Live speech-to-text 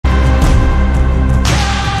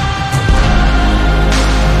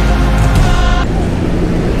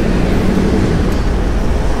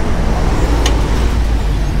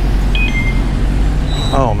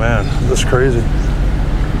crazy.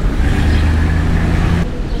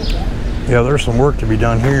 Yeah, there's some work to be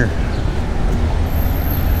done here.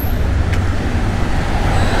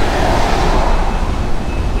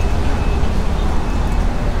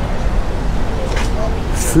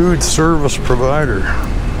 Food service provider.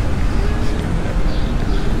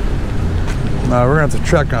 Now we're gonna have to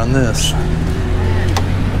check on this.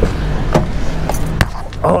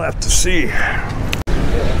 I'll have to see.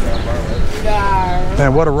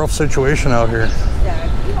 Man, what a rough situation out here.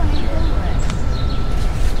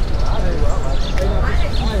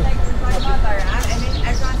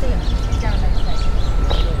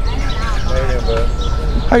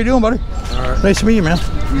 How you doing, buddy? All right. Nice to meet you, man.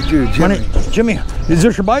 You too, Jimmy. Jimmy, is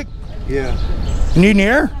this your bike? Yeah. You need any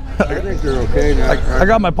air? I think they're okay now. I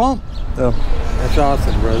got my pump. So. That's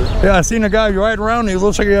awesome, brother. Yeah, I seen a guy riding around and he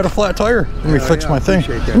looks like he had a flat tire. Let me fix my thing.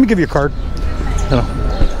 Let me give you a card. You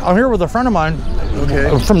know, I'm here with a friend of mine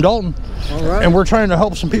from Dalton. All right. And we're trying to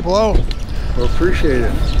help some people out. Well, appreciate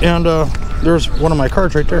it. And there's one of my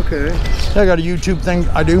cards right there. Okay. I got a YouTube thing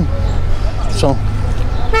I do. So,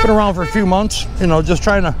 been around for a few months, you know, just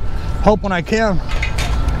trying to help when I can.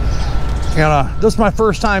 And this is my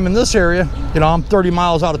first time in this area. You know, I'm 30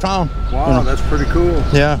 miles out of town. Wow, you know. That's pretty cool.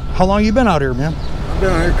 Yeah. How long you been out here, man? I've been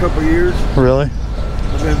out here a couple of years. Really?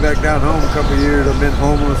 I've been back down home a couple of years. I've been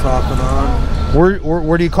homeless off and on.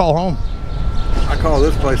 Where do you call home? I call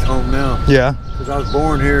this place home now. Yeah. Because I was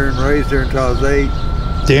born here and raised here until I was 8.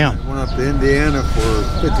 Damn. I went up to Indiana for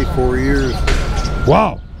 54 years.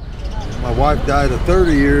 Wow. My wife died of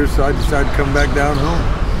 30 years, so I decided to come back down home.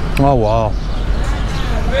 Oh, wow.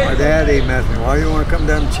 My dad even asked me, why do you want to come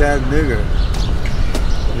down to Chattanooga?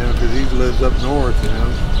 You know, because he lives up north, you know.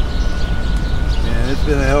 And it's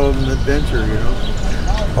been a hell of an adventure, you know.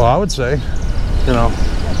 Well, I would say, you know.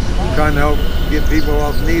 I'm trying to help get people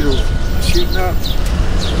off needles, shooting up.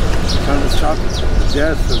 Trying to stop the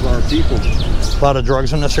deaths of our people. A lot of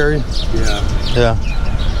drugs in this area? Yeah. Yeah.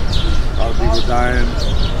 A lot of people dying.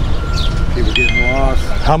 People getting lost.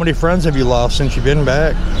 How many friends have you lost since you've been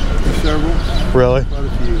back? Several. Really? Quite a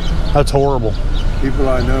few. That's horrible. People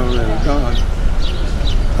I know that are gone.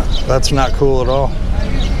 That's not cool at all.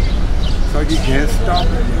 It's like you can't stop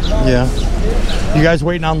it. Yeah. You guys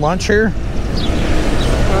waiting on lunch here?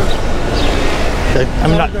 Okay.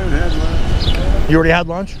 I'm not. You already had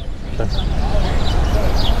lunch? Okay.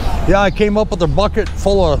 Yeah, I came up with a bucket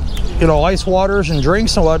full of, you know, ice waters and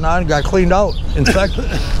drinks and whatnot, and got cleaned out. In fact,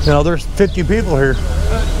 you know, there's 50 people here.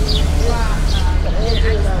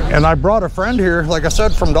 And I brought a friend here, like I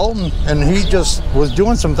said, from Dalton, and he just was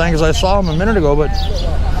doing some things. I saw him a minute ago, but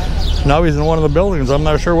now he's in one of the buildings. I'm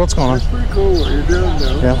not sure what's going on. That's pretty cool what you're doing,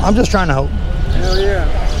 though. Yeah, I'm just trying to help. Hell yeah.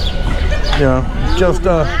 You know, just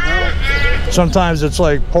sometimes it's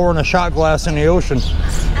like pouring a shot glass in the ocean.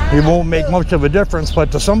 You won't make much of a difference,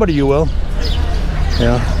 but to somebody you will.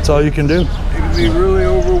 Yeah, that's all you can do. It can be really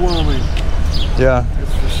overwhelming. Yeah.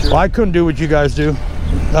 That's for sure. Well, I couldn't do what you guys do.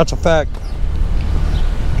 That's a fact.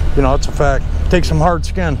 You know, it's a fact. Take some hard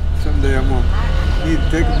skin. Someday I'm going to need to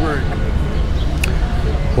take a break.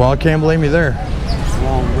 Well, I can't blame you there. It's a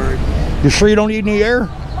long break. You sure you don't need any air?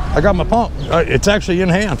 I got my pump. It's actually in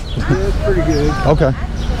hand. Yeah, it's pretty good. Okay.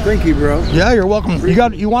 Thank you, bro. Yeah, you're welcome.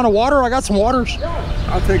 You want a water? I got some waters.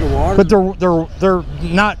 I'll take a water. But they're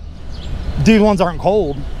not. These ones aren't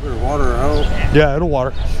cold. Better water out. Yeah, it'll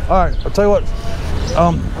water. All right. I'll tell you what.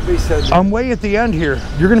 I'll be sitting here. I'm way at the end here.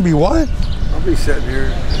 You're gonna be what? I'll be sitting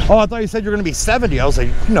here. Oh, I thought you said you're gonna be 70. I was like,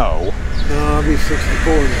 no. No, I'll be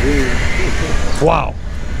 64 in June. Wow.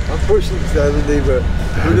 I'm pushing 70, but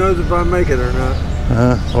who knows if I make it or not.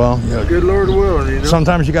 Well, yeah. Good Lord willing, you know.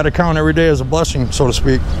 Sometimes you got to count every day as a blessing, so to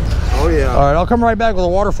speak. Oh yeah. All right, I'll come right back with the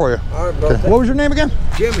water for you. All right, bro. Okay. What was your name again?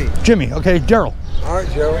 Jimmy. Jimmy. Okay, Daryl. All right,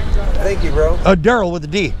 Joe. Thank you, bro. Daryl with a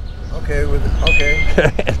D. Okay,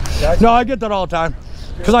 okay. Gotcha. No, I get that all the time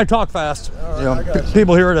because I talk fast. All right, You know, I got you.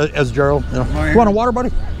 people hear it as Gerald. You know. You want a water,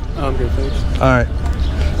 buddy? I'm good, thanks. All right.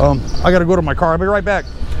 I got to go to my car. I'll be right back.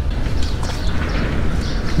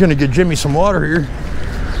 I'm gonna get Jimmy some water here.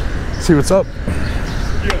 See what's up.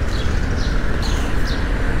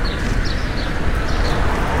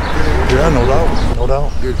 Yeah, no doubt, no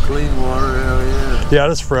doubt. Good clean water, hell yeah. Yeah,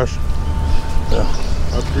 that's fresh. Yeah.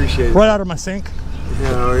 I appreciate it. Right out of my sink.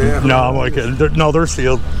 Hell yeah. No, I'm like, no, they're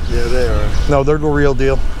sealed. Yeah, they are. No, they're the real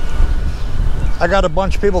deal. I got a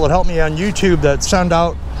bunch of people that help me on YouTube that send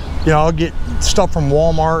out, you know, I'll get stuff from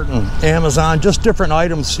Walmart and Amazon, just different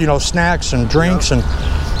items, you know, snacks and drinks, and,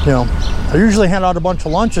 you know, I usually hand out a bunch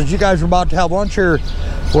of lunches. You guys are about to have lunch here,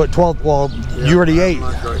 what, 12, well, Yeah, you already ate.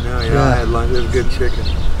 Lunch right now, yeah, I had lunch. It was good chicken.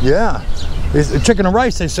 Yeah. It's chicken and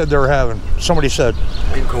rice they said they were having. Somebody said.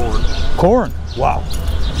 And corn. Corn. Wow.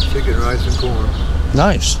 Chicken, rice, and corn.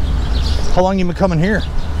 Nice. How long you been coming here?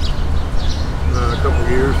 A couple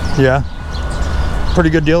years. Yeah. Pretty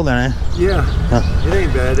good deal then, eh? Yeah. It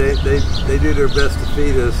ain't bad. They do their best to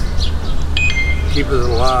feed us, keep us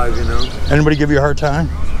alive, you know. Anybody give you a hard time?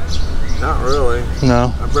 Not really.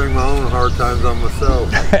 No. I bring my own hard times on myself.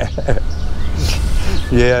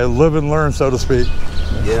 Yeah, live and learn, so to speak.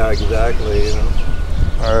 Yeah, exactly, you know.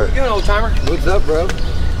 All right. You doing, old timer? What's up, bro?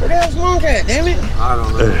 Where the hell's Monk at, damn it? I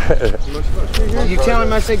don't know. You telling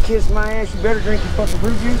him I said kiss my ass, you better drink your fucking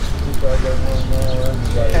fruit juice?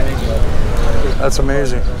 That's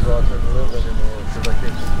amazing.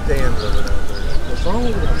 What's wrong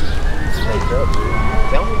with it?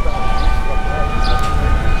 Tell me about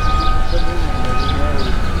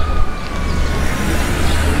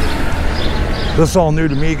it. This is all new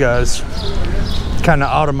to me, guys. Kind of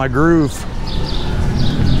out of my groove.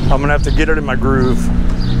 I'm gonna have to get it in my groove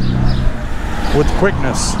with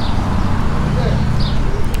quickness.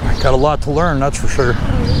 I got a lot to learn, that's for sure.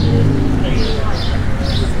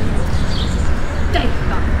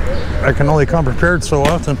 I can only come prepared so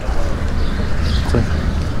often.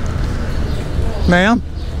 Ma'am,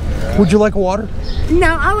 would you like a water?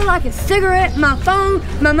 No, I would like a cigarette, my phone,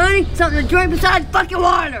 my money, something to drink besides fucking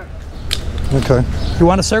water. Okay. You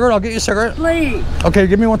want a cigarette? I'll get you a cigarette. Please. Okay,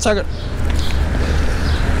 give me 1 second.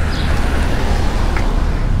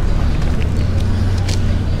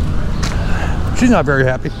 She's not very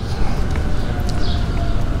happy.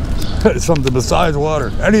 Something besides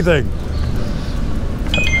water. Anything.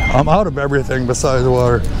 I'm out of everything besides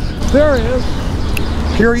water. There he is.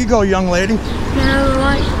 Here you go, young lady.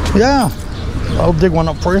 Yeah. I'll dig one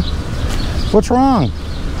up for you. What's wrong?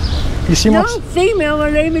 You see No much? female will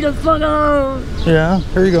leave me the fuck alone. Yeah,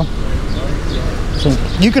 here you go. So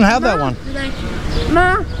you can have that one.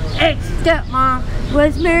 My ex-stepmom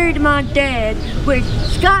was married to my dad, which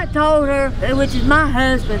Scott told her, which is my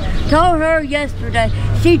husband, told her yesterday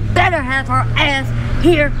she'd better have her ass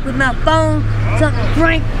here with my phone, something to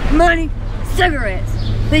drink, money, cigarettes.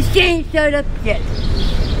 But she ain't showed up yet.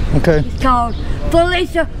 Okay. It's called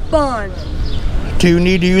Felicia Bonds. Do you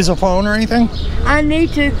need to use a phone or anything? I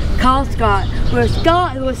need to call Scott. Where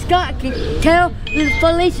Scott can tell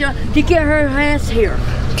Felicia to get her ass here.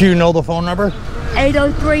 Do you know the phone number?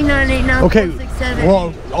 803-989-4678. Okay,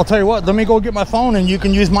 well, I'll tell you what, let me go get my phone and you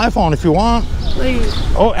can use my phone if you want. Please.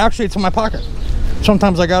 Oh, actually, it's in my pocket.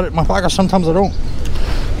 Sometimes I got it in my pocket, sometimes I don't.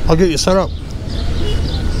 I'll get you set up.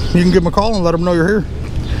 You can give him a call and let him know you're here.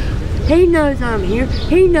 He knows I'm here.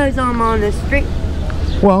 He knows I'm on the street.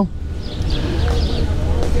 Well,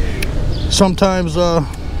 sometimes,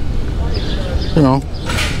 you know,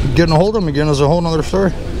 getting a hold of him again is a whole nother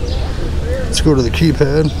story. Let's go to the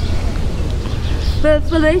keypad. But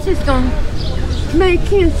Felicia's gonna make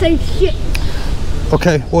him say shit.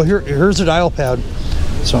 Okay, well here's the dial pad.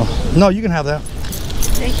 So, no, you can have that.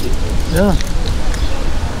 Thank you. Yeah.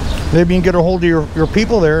 Maybe you can get a hold of your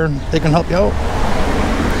people there and they can help you out.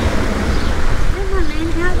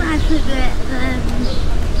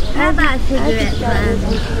 How about cigarette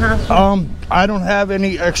buns? I don't have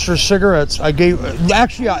any extra cigarettes. I gave,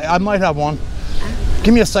 actually I might have one.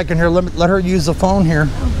 Give me a second here, let her use the phone here.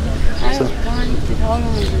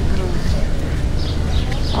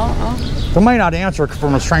 They might not answer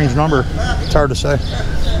from a strange number. It's hard to say.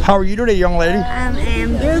 How are you today, young lady? I'm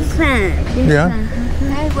just fine. Yeah.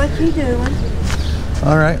 Hey, what you doing?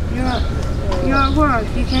 All right. You're at work.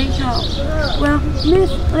 You can't talk. Well,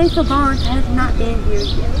 Miss Lisa Barnes has not been here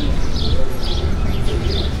yet.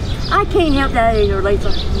 I can't help that either,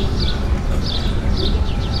 Lisa.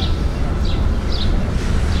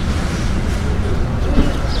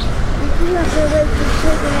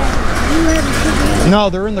 No,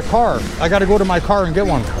 they're in the car. I got to go to my car and get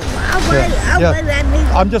one.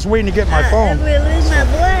 I'm just waiting to get my phone.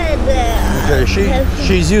 Okay,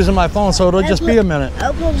 she's using my phone, so it'll just be a minute. So,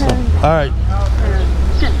 all right.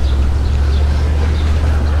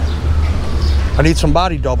 I need some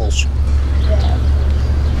body doubles.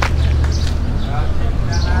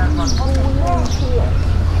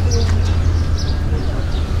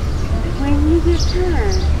 When you get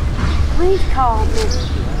time, please call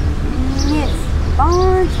Miss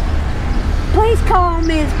Barnes. Please call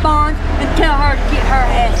Miss Barnes and tell her to get her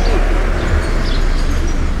ass here.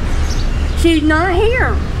 She's not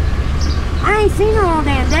here. I ain't seen her all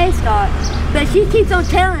damn day, Scott. But she keeps on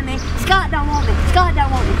telling me, Scott don't want me, Scott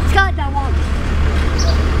don't want me, Scott don't want me.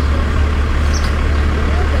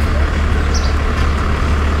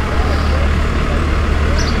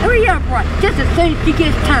 Hurry up, right. just as soon as she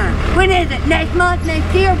gets time. When is it? Next month?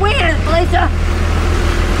 Next year? When is it, Lisa?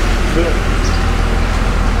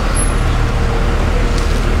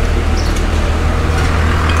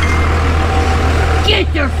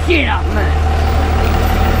 Get your shit up, man.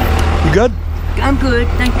 You good? I'm good,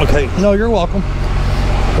 thank you. Okay. No, you're welcome.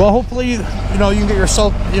 Well, hopefully, you know, you can get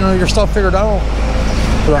yourself, you know, your stuff figured out.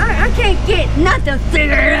 But, I can't get nothing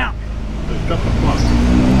figured out.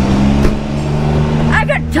 I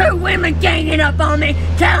got 2 women ganging up on me,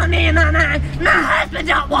 telling me in my mind, my husband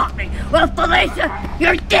don't want me. Well, Felicia,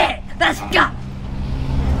 you're dead. Let's go.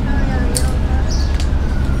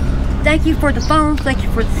 Thank you for the phone. Thank you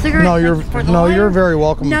for the cigarette. no, you're letter. very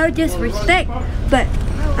welcome. No disrespect, but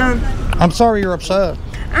I'm sorry you're upset.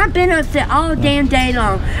 I've been upset all damn day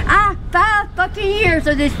long. 5 fucking years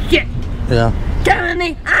of this shit. Yeah. Telling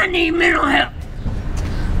me I need mental health.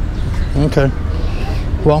 Okay.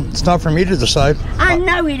 Well, it's not for me to decide. I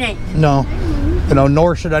know it ain't. No. You know,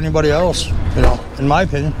 nor should anybody else, you know, in my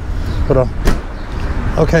opinion. But,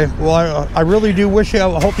 okay. Well, I really do wish you,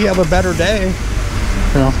 I hope you have a better day.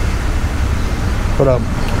 You know. But,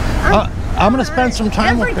 I'm going to spend some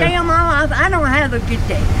time with you. Every day of my life, I don't have a good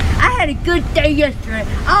day. I had a good day yesterday,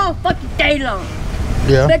 all fucking day long.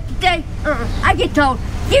 Yeah. But today, I get told,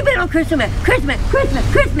 you've been on Christmas.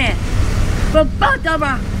 Well, both of them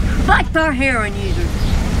are black tar heroin users.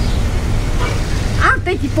 I'm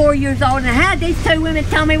 54 years old and I had these 2 women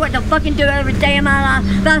tell me what to fucking do every day of my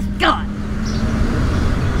life. That's God.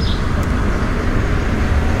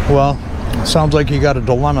 Well, sounds like you got a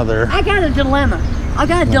dilemma there. I got a dilemma. I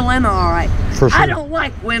got a dilemma, all right. For sure. I don't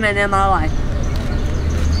like women in my life.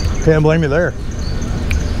 Can't blame you there.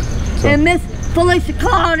 So. And Miss Felicia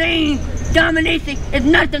Claudine Dominici is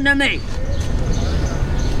nothing to me.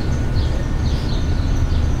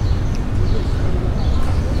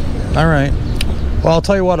 All right. Well, I'll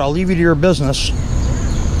tell you what. I'll leave you to your business.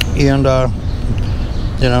 And,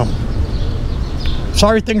 you know,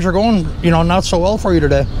 sorry things are going, you know, not so well for you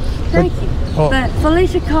today. Thank you. Oh. But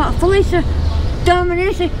Felicia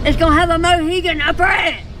Dominici is going to have a Mohegan upper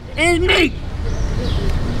head. It's me.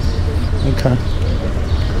 Okay.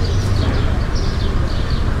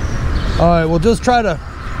 All right. Well, just try to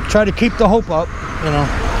keep the hope up. You know,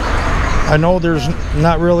 I know there's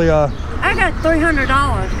not really a. I got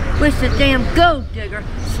 $300, which the damn gold digger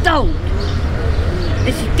stole.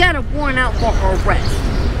 And she got a warrant out for her arrest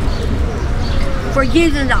for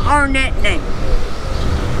using the Arnett name.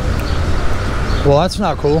 Well, that's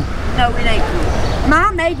not cool. No, it ain't cool.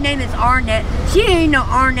 My maiden name is Arnett. She ain't no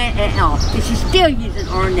Arnett at all. And she's still using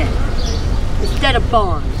Arnett instead of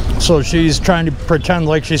Bond. So she's trying to pretend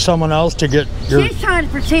like she's someone else to get your... She's trying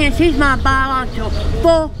to pretend she's my biological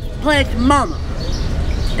full-fledged mama.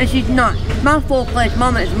 And she's not. My full-fledged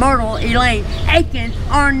mama is Myrtle Elaine Aiken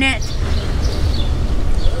Arnett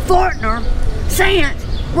Fortner Sant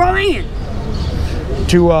Rowan.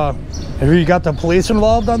 Have you got the police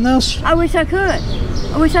involved on this? I wish I could.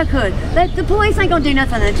 I wish I could. But the police ain't gonna do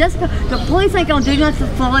nothing to Jessica. The police ain't gonna do nothing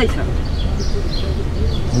to Felicia.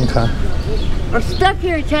 Okay. I'm stuck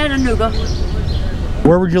here in Chattanooga.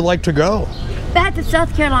 Where would you like to go? Back to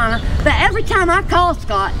South Carolina. But every time I call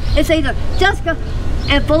Scott, it's either Jessica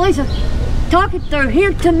and Felicia talking through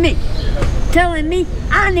here to me, telling me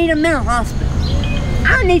I need a mental hospital.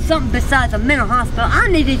 I need something besides a mental hospital. I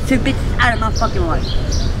need these 2 bitches out of my fucking life.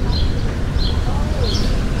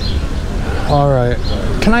 All right.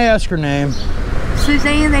 Can I ask your name?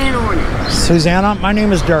 Suzanne Van Ornette. Susanna, my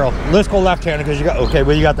name is Daryl. Let's go left-handed because you got, okay,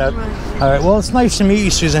 well you got that. Right. All right, well it's nice to meet you,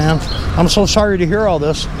 Suzanne. I'm so sorry to hear all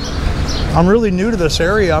this. I'm really new to this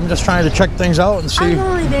area. I'm just trying to check things out and see. I've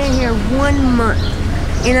only been here 1 month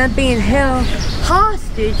and I'm being held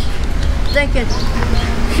hostage thinking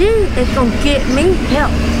she is gonna get me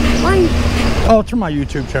help. Why? Oh, through my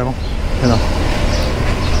YouTube channel, you know.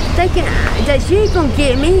 Thinking that she's gonna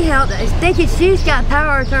get me help, thinking she's got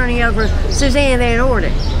power of attorney over Suzanne Van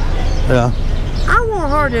Ornette. Yeah. I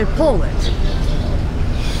want her to pull it.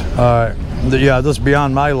 All right. Yeah, this is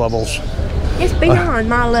beyond my levels. It's beyond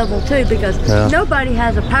my level too, because nobody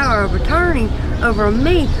has a power of attorney over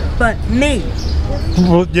me but me.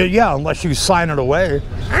 Well, yeah, unless you sign it away.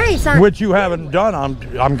 I ain't signed. Which you haven't done,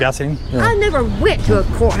 I'm guessing. Yeah. I never went to a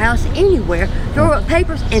courthouse anywhere, drew up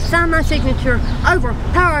papers and signed my signature over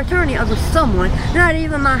power of attorney over someone, not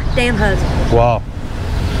even my damn husband. Wow.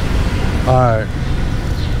 All right.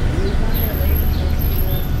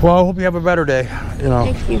 Well, I hope you have a better day. You know.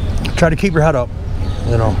 Thank you. Try to keep your head up.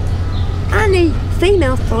 You know. I need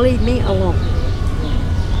females to leave me alone,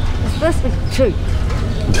 especially 2.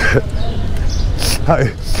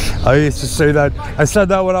 I used to say that. I said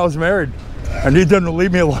that when I was married. And he didn't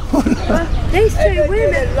leave me alone. These two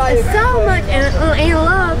women are so much in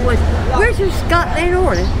love with Richard Scott Van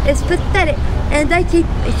Orden. It's pathetic. And they he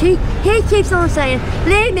keeps on saying,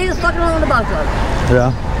 leave me the fuck alone, the both of them.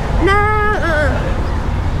 Yeah. No,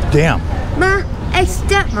 Damn. My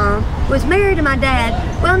ex-stepmom was married to my dad.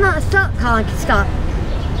 Well, not stop calling Scott.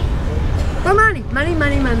 For money.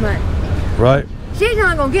 Right. She's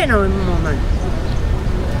not gonna get no more money.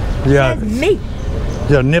 Yeah. That's me.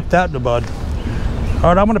 Yeah, nip that in the bud. All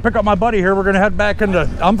right, I'm gonna pick up my buddy here. We're gonna head back into,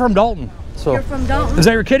 I'm from Dalton. So. You're from Dalton? Is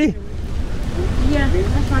that your kitty? Yeah,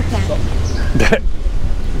 that's my cat.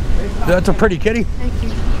 That's a pretty kitty. Thank you.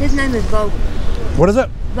 His name is Vogel. What is it?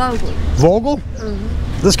 Vogel. Vogel?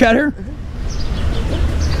 This cat here?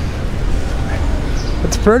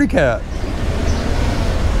 It's a pretty cat.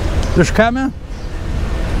 This your cat, man?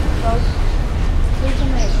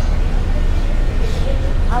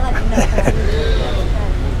 I'll let you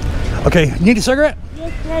know. Okay, need a cigarette?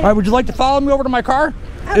 All right, would you like to follow me over to my car?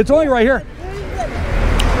 It's only right here.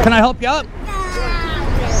 Can I help you up?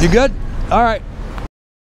 You good? All right.